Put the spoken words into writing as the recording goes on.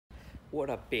What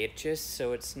up, bitches?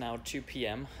 So it's now 2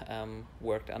 p.m.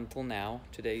 Worked until now.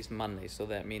 Today's Monday, so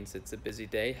that means it's a busy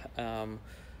day.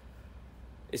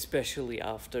 Especially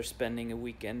after spending a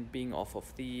weekend being off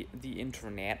of the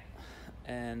internet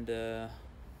and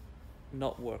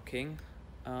not working.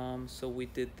 So we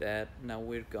did that. Now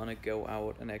we're gonna go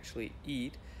out and actually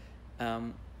eat.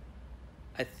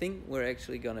 I think we're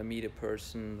actually gonna meet a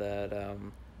person that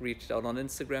reached out on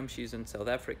Instagram. She's in South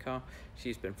Africa.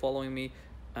 She's been following me.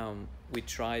 We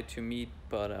tried to meet,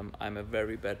 but I'm a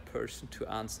very bad person to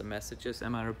answer messages.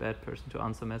 Am I a bad person to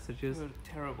answer messages? You're a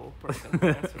terrible person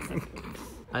to answer messages.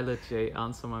 I let Jay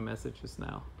answer my messages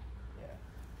now.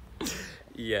 Yeah.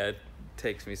 Yeah, it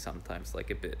takes me sometimes like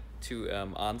a bit to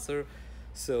answer,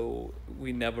 so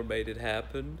we never made it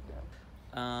happen.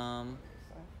 Yeah.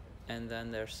 And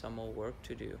then there's some more work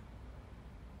to do.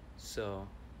 So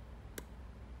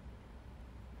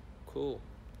cool.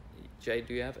 Jay,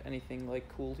 do you have anything like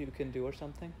cool you can do or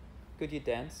something? Could you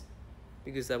dance?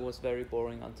 Because that was very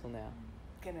boring until now.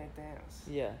 Can I dance?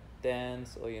 Yeah,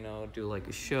 dance or do like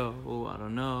a show, I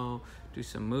don't know, do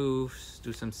some moves,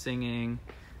 do some singing,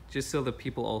 just so that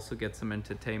people also get some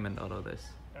entertainment out of this.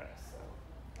 Alright, so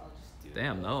I'll just do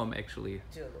Damn, now I'm actually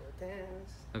do a little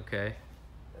dance. okay.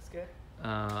 That's good.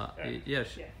 Yeah,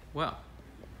 Yeah. Well,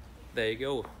 there you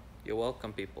go. You're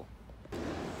welcome, people.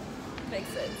 Makes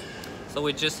sense. So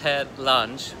we just had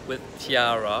lunch with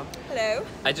Tiara. Hello.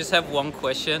 I just have one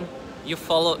question. You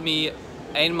followed me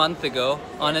 8 months ago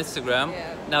on Instagram.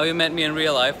 Yeah. Now you met me in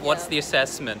real life. What's Yeah. the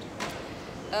assessment?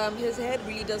 His head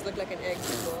really does look like an egg,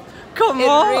 people. Come It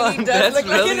on! really does look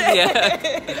like an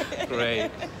yeah.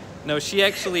 Great. No, she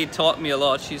actually taught me a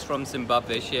lot. She's from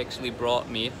Zimbabwe. She actually brought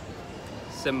me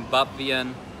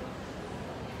Zimbabwean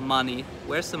money.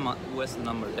 Where's the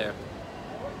number there?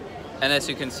 And as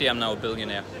you can see, I'm now a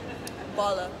billionaire.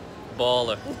 Baller.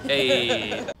 Baller.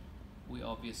 Hey. We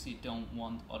obviously don't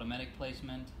want automatic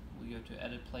placement. We go to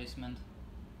edit placement.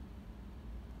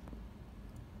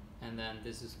 And then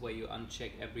this is where you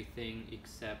uncheck everything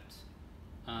except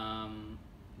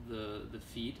the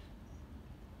feed.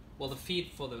 Well, the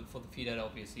feed for the feed ad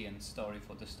obviously, and story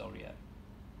for the story ad.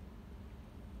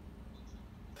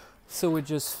 So we're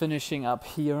just finishing up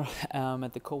here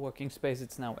at the co-working space.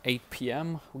 It's now 8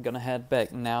 p.m. We're gonna head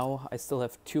back now. I still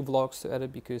have 2 vlogs to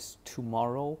edit because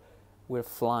tomorrow we're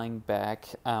flying back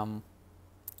to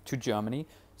Germany.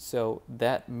 So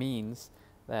that means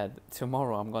that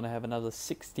tomorrow I'm gonna have another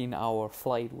 16-hour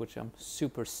flight, which I'm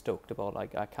super stoked about.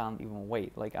 Like, I can't even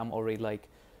wait. Like, I'm already like,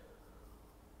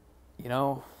 you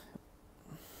know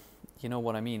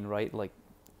what I mean, right? Like,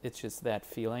 it's just that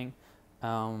feeling.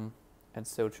 And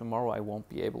so tomorrow I won't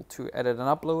be able to edit and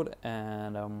upload,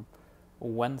 and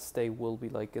Wednesday will be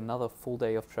like another full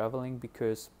day of traveling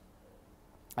because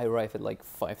I arrive at like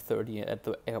 5:30 at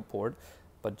the airport,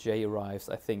 but Jay arrives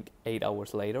I think 8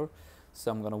 hours later.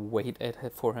 So I'm gonna wait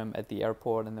for him at the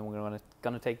airport, and then we're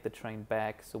gonna take the train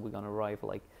back. So we're gonna arrive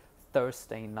like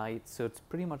Thursday night. So it's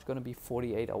pretty much gonna be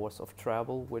 48 hours of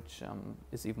travel, which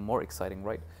is even more exciting,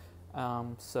 right?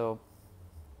 So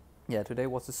yeah, today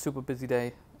was a super busy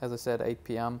day. As I said, 8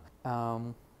 p.m.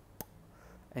 And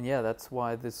yeah, that's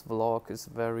why this vlog is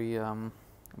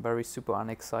very super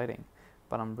unexciting.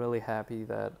 But I'm really happy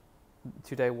that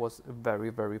today was a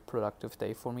very, very productive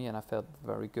day for me, and I felt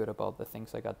very good about the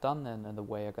things I got done and the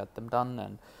way I got them done,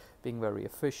 and being very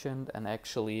efficient. And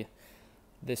actually,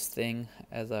 this thing,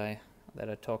 that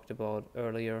I talked about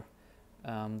earlier,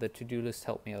 the to-do list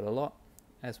helped me out a lot.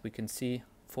 As we can see,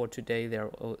 for today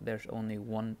there's only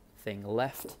one thing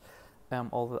left.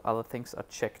 All the other things are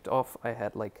checked off. I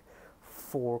had like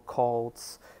 4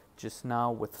 calls just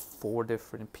now with 4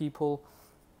 different people.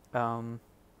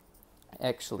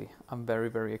 Actually, I'm very,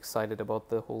 very excited about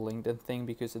the whole LinkedIn thing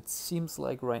because it seems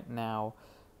like right now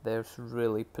there's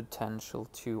really potential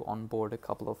to onboard a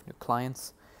couple of new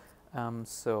clients.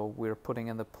 So we're putting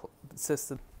in the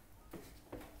system.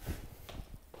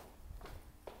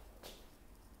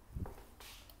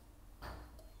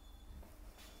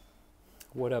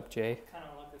 What up, Jay? I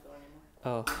don't lock the door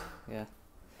anymore. Oh, yeah.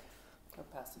 I'll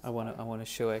pass this I wanna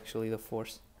show actually the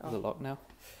force of the Oh. lock now.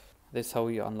 This is how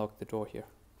you unlock the door here.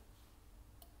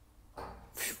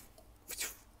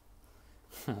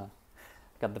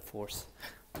 Got the force.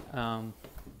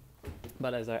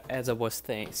 But as I was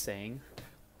saying,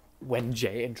 when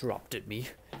Jay interrupted me,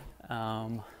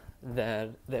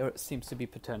 that there seems to be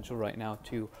potential right now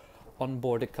to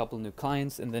onboard a couple new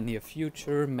clients in the near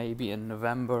future, maybe in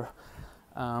November.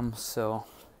 So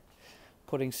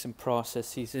putting some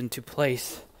processes into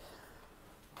place.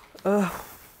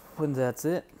 When that's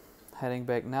it, heading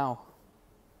back now.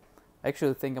 I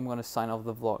actually think I'm gonna sign off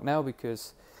the vlog now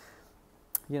because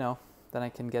you know, then I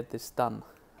can get this done.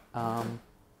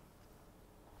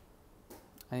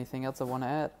 Anything else I want to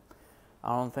add?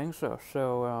 I don't think so.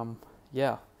 So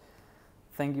yeah,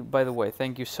 thank you. By the way,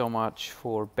 thank you so much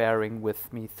for bearing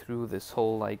with me through this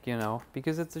whole, like, you know,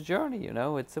 because it's a journey, you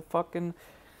know, it's a fucking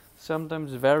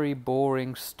sometimes very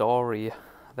boring story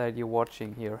that you're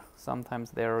watching here.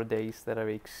 Sometimes there are days that are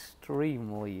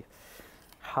extremely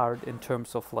hard in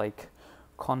terms of like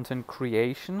content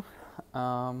creation,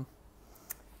 and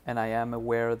I am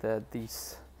aware that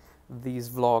these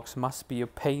vlogs must be a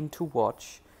pain to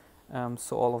watch.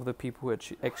 So all of the people who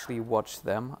actually watch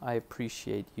them, I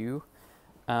appreciate you.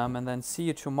 And then see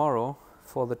you tomorrow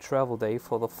for the travel day,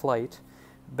 for the flight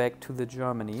back to the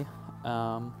Germany.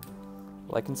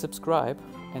 Like and subscribe,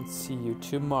 and see you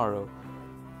tomorrow.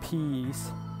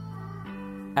 Peace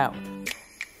out.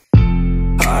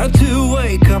 Hard to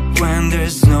wake up when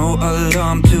there's no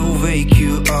alarm to wake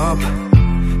you up.